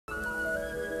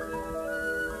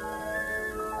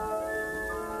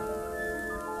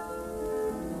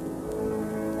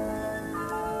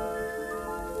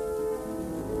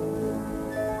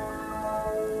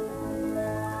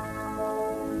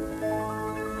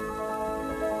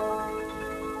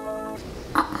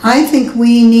I think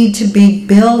we need to be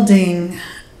building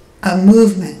a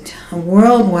movement, a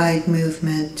worldwide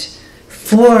movement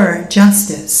for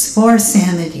justice, for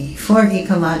sanity, for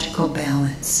ecological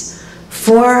balance,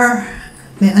 for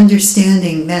the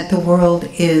understanding that the world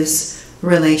is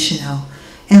relational.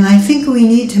 And I think we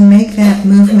need to make that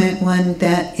movement one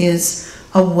that is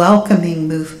a welcoming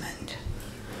movement.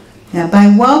 Now, by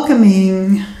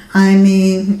welcoming, I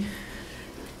mean,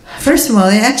 first of all,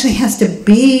 it actually has to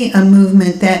be a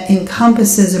movement that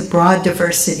encompasses a broad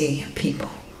diversity of people.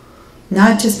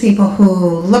 Not just people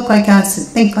who look like us and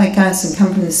think like us and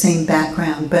come from the same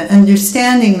background, but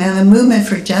understanding that the movement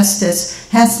for justice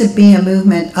has to be a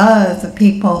movement of the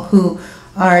people who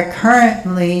are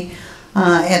currently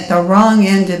at the wrong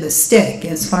end of the stick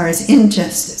as far as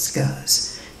injustice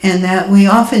goes. And that we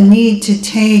often need to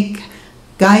take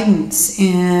guidance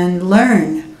and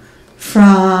learn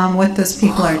from what those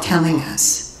people are telling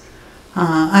us.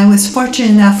 I was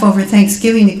fortunate enough over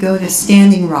Thanksgiving to go to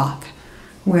Standing Rock,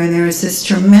 where there was this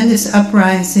tremendous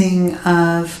uprising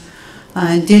of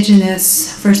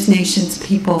Indigenous First Nations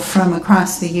people from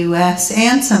across the U.S.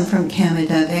 and some from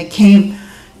Canada that came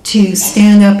to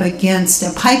stand up against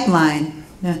a pipeline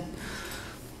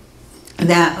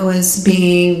that was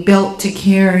being built to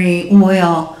carry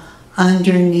oil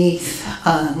underneath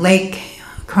a lake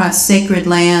across sacred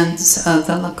lands of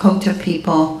the Lakota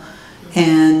people,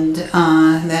 and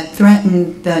that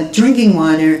threatened the drinking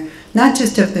water not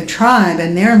just of the tribe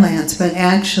and their lands, but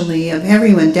actually of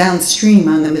everyone downstream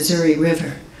on the Missouri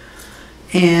River.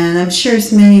 And I'm sure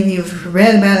as many of you have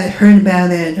read about it, heard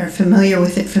about it, are familiar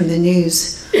with it from the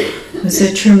news. It was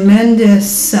a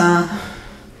tremendous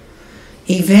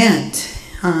event.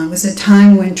 It was a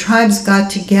time when tribes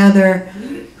got together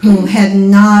who had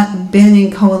not been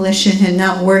in coalition, had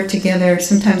not worked together,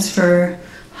 sometimes for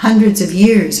hundreds of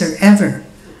years or ever.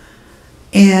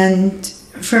 And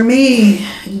for me,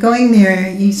 going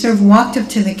there, you sort of walked up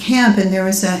to the camp and there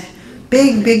was a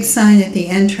big, big sign at the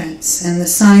entrance. And the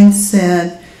sign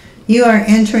said, "You are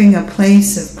entering a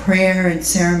place of prayer and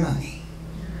ceremony."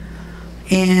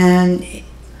 And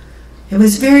it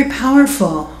was very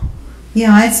powerful. You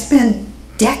know, I spent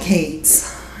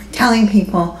decades telling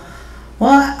people,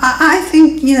 well, I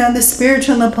think, you know, the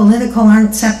spiritual and the political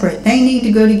aren't separate. They need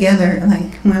to go together.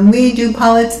 Like when we do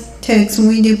politics, when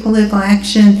we do political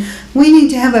action, we need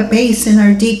to have a base in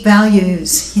our deep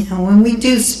values. You know, when we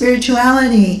do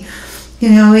spirituality, you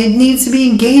know, it needs to be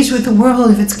engaged with the world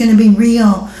if it's going to be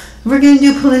real. If we're going to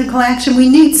do political action, we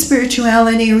need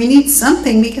spirituality, or we need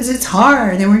something, because it's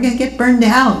hard and we're going to get burned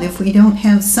out if we don't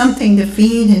have something to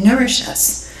feed and nourish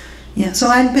us. You know, so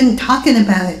I've been talking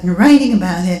about it and writing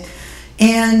about it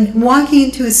and walking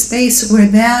into a space where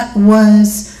that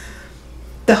was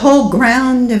the whole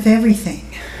ground of everything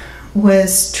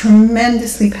was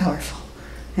tremendously powerful.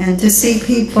 And to see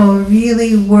people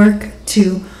really work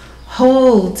to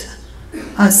hold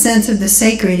a sense of the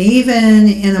sacred, even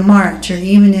in a march or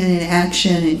even in an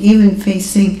action, and even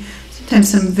facing sometimes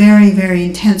some very, very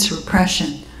intense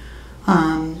repression,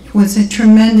 was a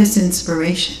tremendous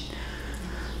inspiration.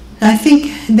 I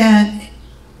think that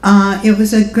it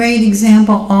was a great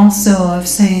example also of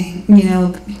saying, you know,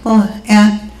 the people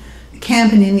at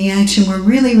camp and in the action were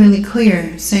really, really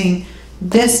clear, saying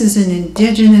this is an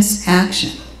indigenous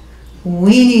action.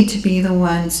 We need to be the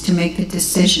ones to make the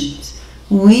decisions.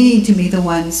 We need to be the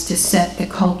ones to set the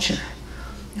culture.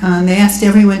 They asked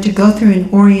everyone to go through an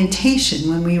orientation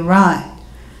when we arrived.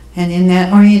 And in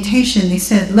that orientation they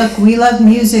said, look, we love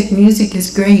music, music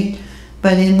is great,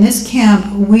 but in this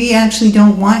camp we actually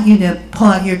don't want you to pull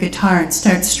out your guitar and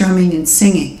start strumming and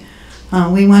singing.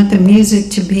 We want the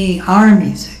music to be our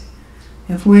music.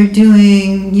 If we're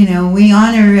doing, you know, we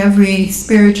honor every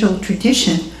spiritual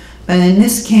tradition, but in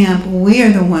this camp, we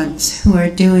are the ones who are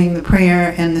doing the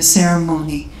prayer and the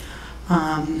ceremony.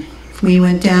 We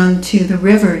went down to the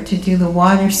river to do the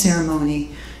water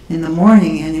ceremony in the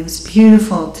morning, and it was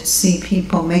beautiful to see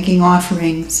people making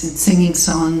offerings and singing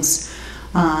songs,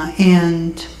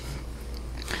 and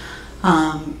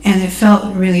it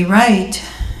felt really right,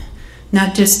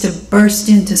 not just to burst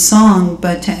into song,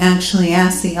 but to actually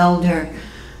ask the elder,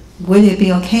 would it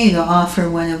be okay to offer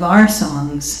one of our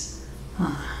songs?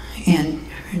 And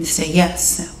to say,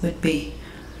 yes, that would be,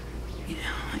 you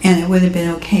know, and it would have been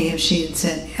okay if she had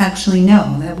said, actually,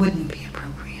 no, that wouldn't be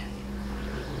appropriate.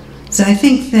 So I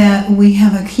think that we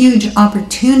have a huge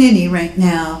opportunity right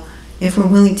now, if we're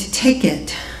willing to take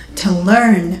it, to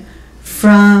learn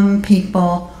from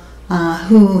people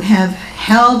who have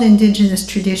held indigenous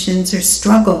traditions or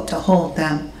struggled to hold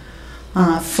them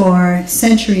for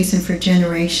centuries and for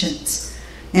generations,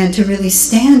 and to really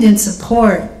stand in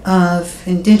support of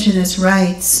indigenous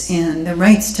rights and the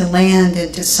rights to land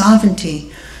and to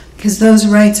sovereignty, because those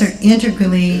rights are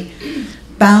integrally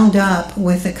bound up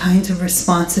with the kinds of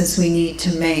responses we need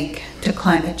to make to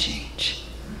climate change.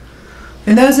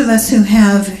 For those of us who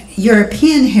have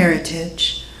European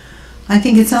heritage, I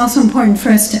think it's also important for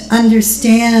us to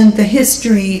understand the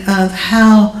history of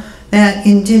how that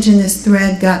indigenous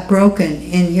thread got broken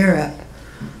in Europe.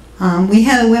 We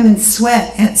had a women's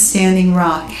sweat at Standing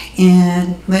Rock,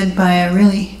 and led by a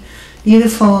really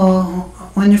beautiful,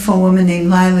 wonderful woman named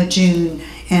Lila June.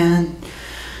 And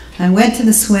I went to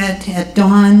the sweat at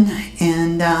dawn,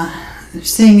 and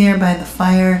sitting there by the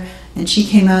fire, and she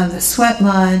came out of the sweat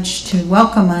lodge to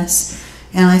welcome us,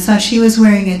 and I saw she was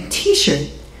wearing a t-shirt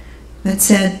that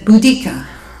said Boudica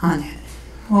on it.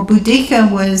 Well,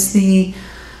 Boudica was the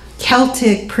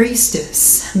Celtic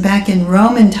priestess back in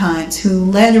Roman times who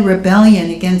led a rebellion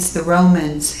against the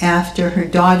Romans after her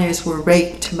daughters were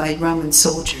raped by Roman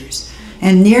soldiers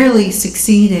and nearly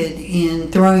succeeded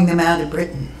in throwing them out of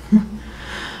Britain.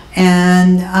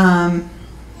 And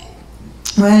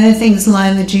one of the things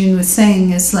Lila June was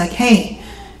saying is like, hey,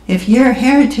 if your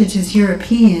heritage is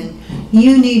European,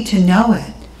 you need to know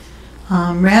it.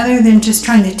 Rather than just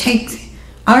trying to take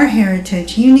our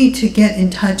heritage, you need to get in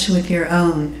touch with your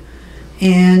own.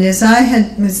 And as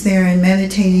I was there and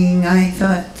meditating, I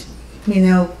thought, you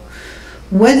know,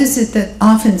 what is it that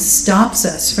often stops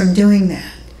us from doing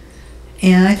that?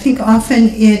 And I think often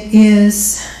it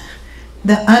is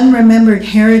the unremembered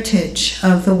heritage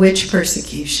of the witch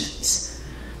persecutions.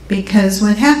 Because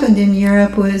what happened in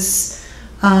Europe was,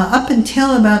 up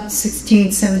until about the 16th,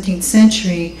 17th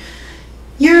century,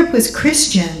 Europe was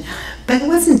Christian, but it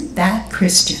wasn't that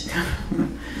Christian.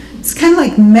 It's kind of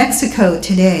like Mexico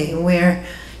today, where,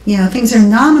 you know, things are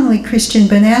nominally Christian,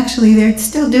 but actually they're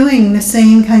still doing the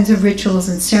same kinds of rituals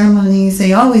and ceremonies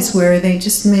they always were. They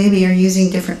just maybe are using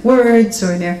different words,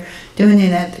 or they're doing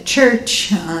it at the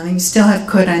church. You still have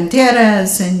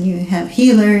curanderas, and you have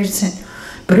healers and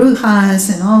brujas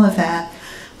and all of that.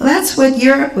 Well, that's what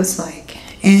Europe was like.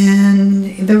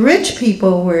 And the rich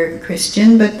people were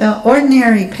Christian, but the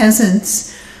ordinary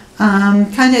peasants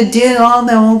kind of did all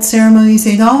the old ceremonies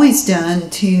they'd always done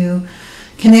to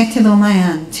connect to the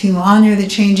land, to honor the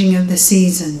changing of the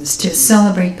seasons, to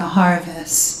celebrate the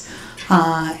harvest.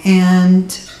 And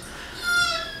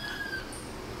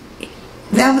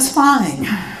that was fine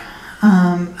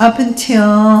up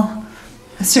until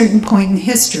a certain point in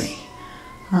history.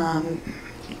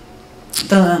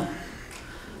 The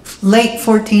late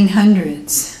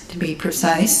 1400s, to be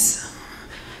precise,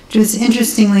 which was,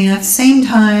 interestingly enough, same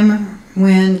time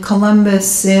when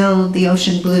Columbus sailed the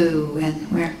ocean blue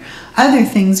and where other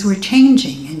things were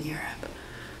changing in Europe.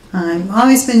 I've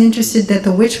always been interested that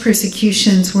the witch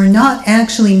persecutions were not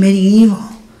actually medieval.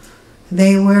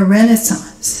 They were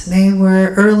Renaissance. They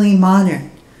were early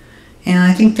modern. And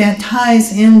I think that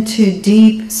ties into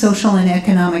deep social and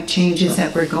economic changes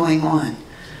that were going on.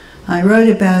 I wrote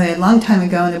about it a long time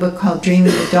ago in a book called Dream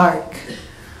in the Dark.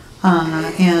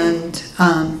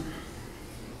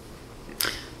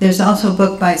 There's also a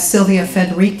book by Sylvia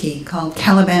Federici called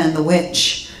Caliban the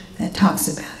Witch that talks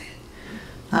about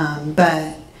it.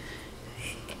 But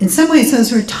in some ways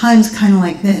those were times kind of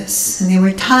like this. And they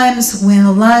were times when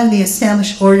a lot of the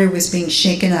established order was being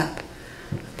shaken up.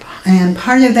 And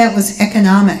part of that was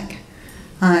economic.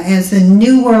 As the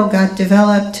New World got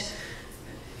developed,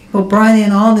 people brought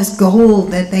in all this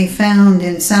gold that they found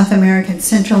in South America and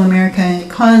Central America, and it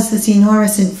caused this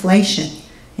enormous inflation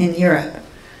in Europe.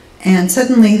 And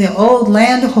suddenly the old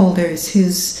landholders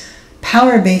whose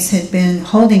power base had been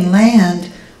holding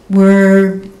land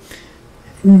were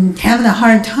having a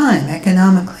hard time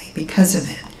economically because of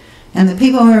it. And the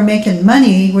people who were making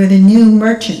money were the new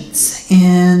merchants,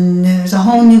 and there was a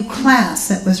whole new class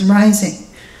that was rising.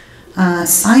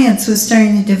 Science was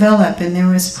starting to develop, and there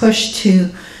was push to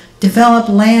develop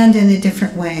land in a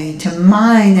different way, to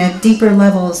mine at deeper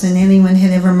levels than anyone had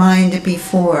ever mined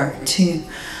before, to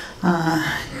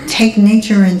take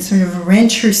nature and sort of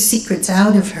wrench her secrets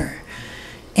out of her.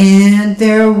 And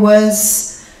there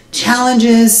was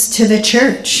challenges to the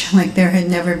church like there had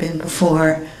never been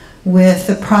before, with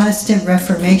the Protestant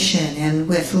Reformation and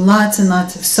with lots and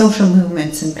lots of social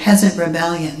movements and peasant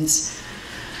rebellions.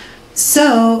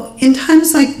 So in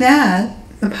times like that,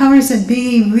 the powers that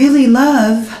be really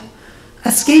love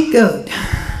a scapegoat.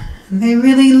 They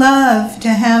really love to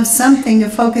have something to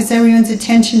focus everyone's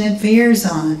attention and fears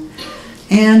on.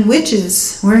 And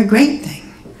witches were a great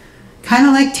thing. Kind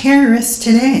of like terrorists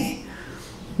today.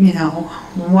 You know,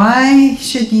 why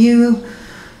should you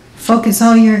focus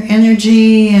all your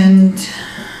energy and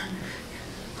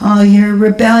all your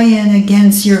rebellion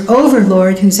against your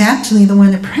overlord, who's actually the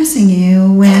one oppressing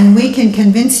you, when we can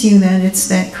convince you that it's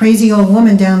that crazy old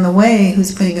woman down the way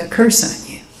who's putting a curse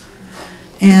on you.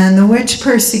 And the witch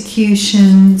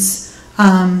persecutions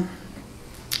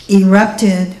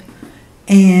erupted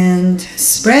and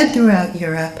spread throughout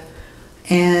Europe,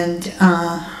 and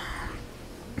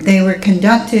they were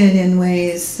conducted in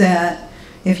ways that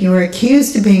if you were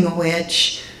accused of being a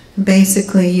witch,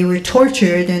 basically you were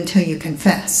tortured until you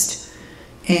confessed.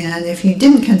 And if you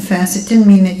didn't confess, it didn't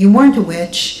mean that you weren't a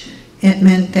witch, it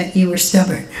meant that you were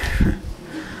stubborn.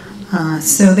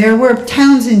 So there were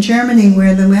towns in Germany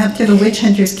where after the witch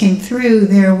hunters came through,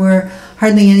 there were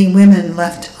hardly any women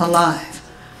left alive.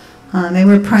 They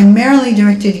were primarily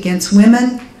directed against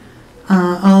women,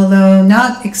 although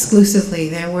not exclusively.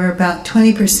 There were about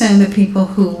 20% of the people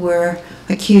who were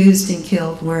accused and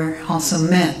killed were also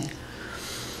men.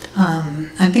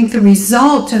 I think the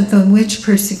result of the witch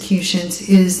persecutions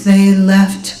is they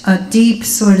left a deep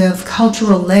sort of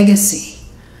cultural legacy.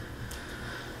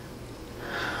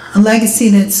 A legacy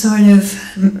that sort of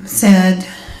said,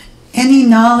 any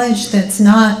knowledge that's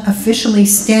not officially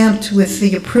stamped with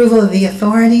the approval of the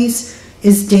authorities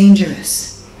is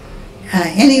dangerous.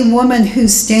 Any woman who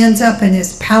stands up and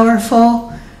is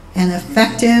powerful and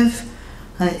effective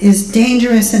is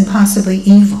dangerous and possibly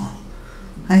evil.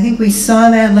 I think we saw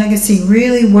that legacy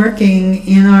really working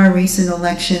in our recent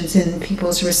elections in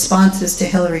people's responses to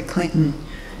Hillary Clinton.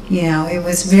 You know, it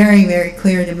was very, very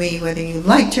clear to me whether you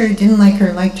liked her, didn't like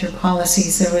her, liked her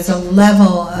policies. There was a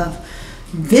level of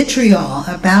vitriol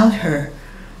about her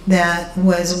that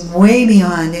was way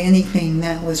beyond anything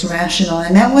that was rational.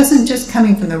 And that wasn't just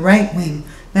coming from the right wing.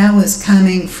 That was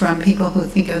coming from people who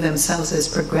think of themselves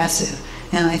as progressive.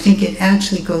 And I think it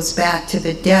actually goes back to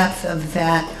the depth of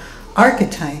that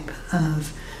archetype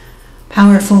of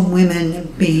powerful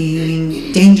women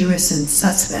being dangerous and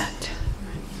suspect.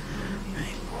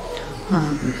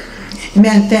 It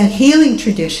meant that healing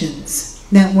traditions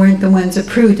that weren't the ones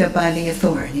approved of by the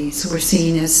authorities were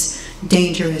seen as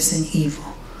dangerous and evil.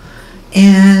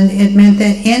 And it meant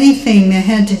that anything that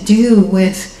had to do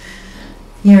with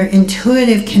your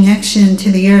intuitive connection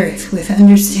to the earth, with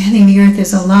understanding the earth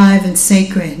is alive and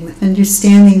sacred, with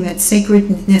understanding that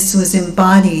sacredness was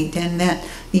embodied and that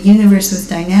the universe was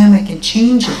dynamic and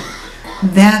changing,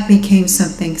 that became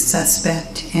something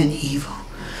suspect and evil.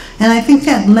 And I think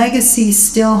that legacy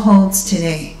still holds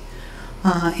today.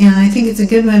 And I think it's a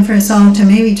good one for us all to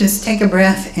maybe just take a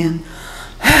breath and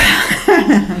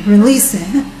release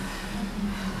it.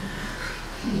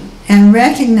 And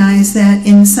recognize that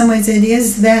in some ways it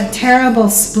is that terrible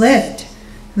split,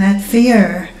 that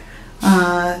fear,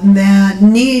 that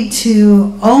need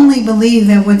to only believe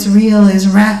that what's real is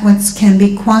what can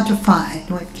be quantified,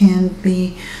 what can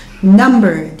be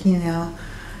numbered, you know.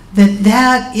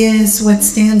 That is what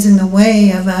stands in the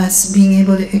way of us being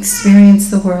able to experience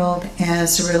the world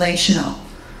as relational,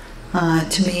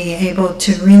 to be able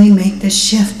to really make the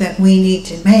shift that we need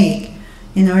to make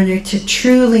in order to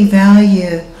truly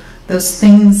value those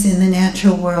things in the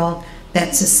natural world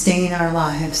that sustain our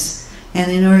lives,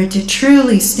 and in order to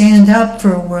truly stand up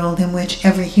for a world in which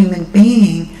every human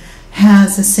being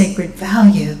has a sacred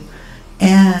value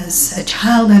as a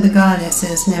child of the goddess,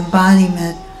 as an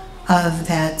embodiment of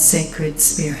that sacred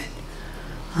spirit.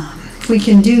 If we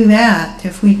can do that,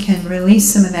 if we can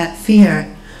release some of that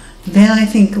fear, then I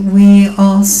think we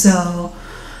also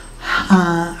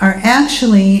are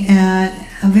actually at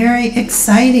a very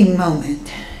exciting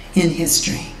moment in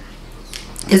history.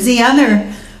 Is the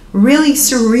other really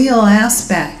surreal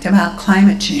aspect about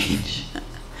climate change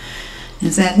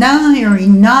is that not only are we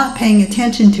not paying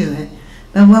attention to it,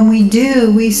 but when we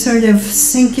do, we sort of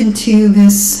sink into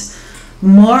this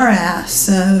morass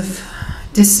of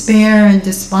despair and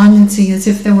despondency as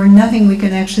if there were nothing we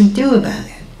could actually do about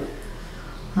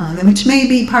it, which may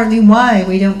be partly why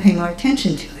we don't pay more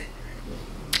attention to it.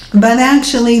 But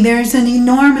actually there's an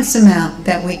enormous amount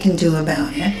that we can do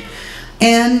about it,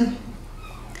 and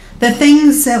the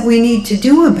things that we need to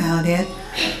do about it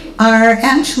are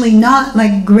actually not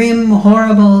like grim,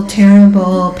 horrible,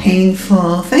 terrible,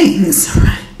 painful things.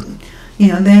 You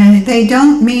know, they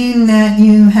don't mean that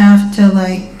you have to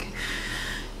like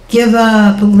give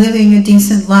up living a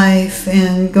decent life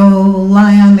and go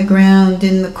lie on the ground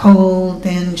in the cold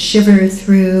and shiver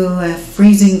through a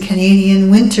freezing Canadian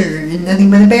winter in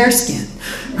nothing but a bearskin.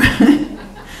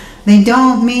 They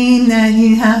don't mean that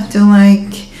you have to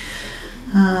like,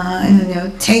 I don't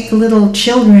know, take little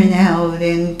children out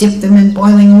and dip them in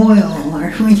boiling oil,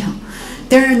 or, you know,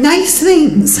 there are nice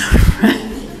things.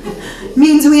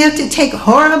 means we have to take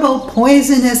horrible,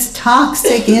 poisonous,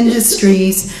 toxic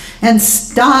industries and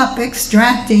stop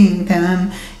extracting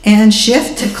them and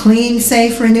shift to clean,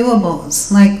 safe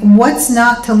renewables. Like, what's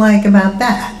not to like about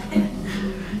that?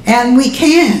 And we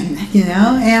can, you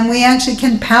know, and we actually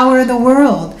can power the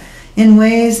world in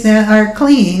ways that are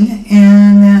clean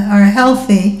and that are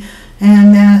healthy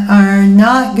and that are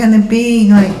not going to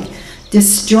be like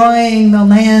destroying the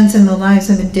lands and the lives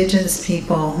of indigenous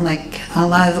people like a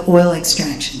lot of oil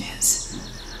extraction is.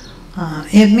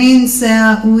 It means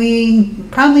that we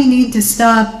probably need to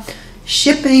stop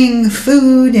shipping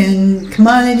food and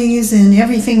commodities and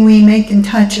everything we make and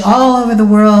touch all over the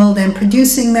world and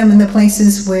producing them in the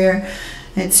places where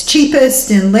it's cheapest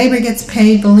and labor gets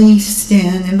paid the least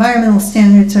and environmental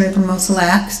standards are the most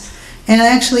lax, and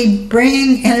actually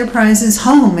bring enterprises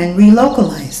home and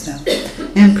relocalize them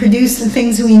and produce the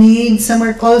things we need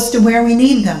somewhere close to where we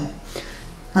need them.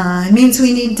 It means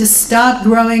we need to stop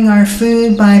growing our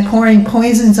food by pouring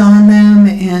poisons on them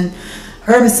and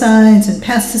herbicides and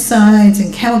pesticides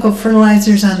and chemical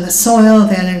fertilizers on the soil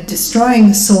that are destroying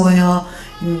the soil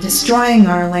and destroying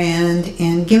our land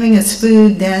and giving us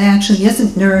food that actually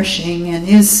isn't nourishing and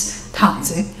is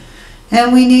toxic.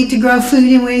 And we need to grow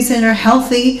food in ways that are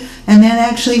healthy and that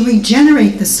actually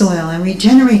regenerate the soil and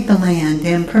regenerate the land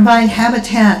and provide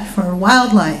habitat for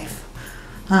wildlife.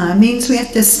 It means we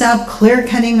have to stop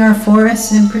clear-cutting our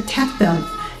forests and protect them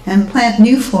and plant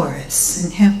new forests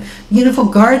and have beautiful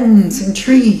gardens and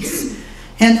trees.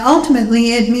 And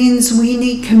ultimately, it means we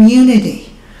need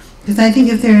community. Because I think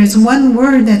if there is one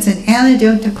word that's an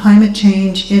antidote to climate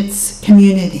change, it's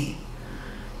community.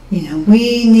 You know,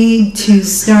 we need to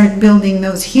start building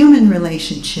those human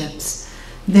relationships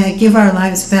that give our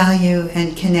lives value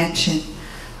and connection.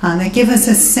 That give us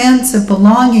a sense of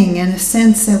belonging and a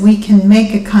sense that we can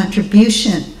make a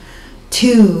contribution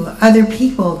to other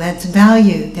people that's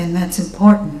valued and that's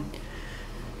important.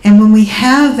 And when we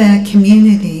have that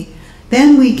community,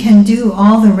 then we can do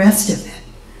all the rest of it.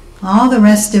 All the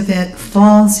rest of it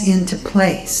falls into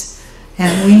place.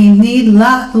 And we need a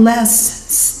lot less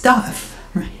stuff,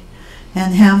 right?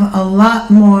 And have a lot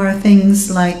more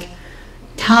things like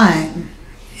time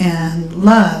and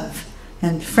love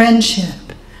and friendship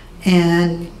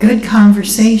and good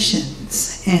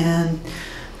conversations and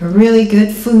really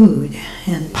good food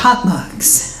and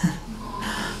potlucks.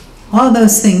 All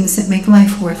those things that make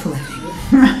life worth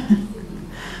living.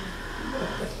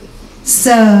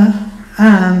 So,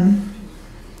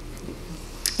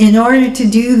 in order to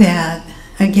do that,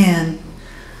 again,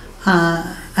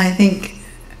 I think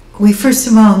we first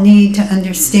of all need to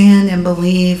understand and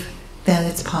believe that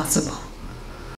it's possible.